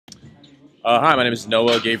Hi, my name is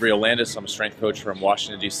Noah Gabriel Landis. I'm a strength coach from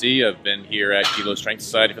Washington, D.C. I've been here at Kilo Strength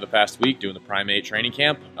Society for the past week doing the Primate training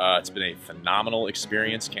camp. It's been a phenomenal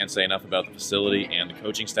experience. Can't say enough about the facility and the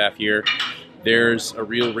coaching staff here. There's a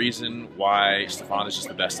real reason why Stefan is just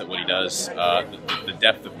the best at what he does. The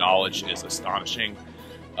depth of knowledge is astonishing.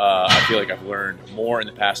 I feel like I've learned more in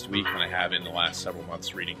the past week than I have in the last several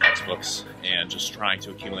months reading textbooks and just trying to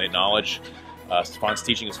accumulate knowledge. Stefan's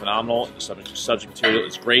teaching is phenomenal. The subject material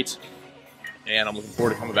is great. And I'm looking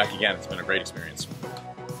forward to coming back again. It's been a great experience.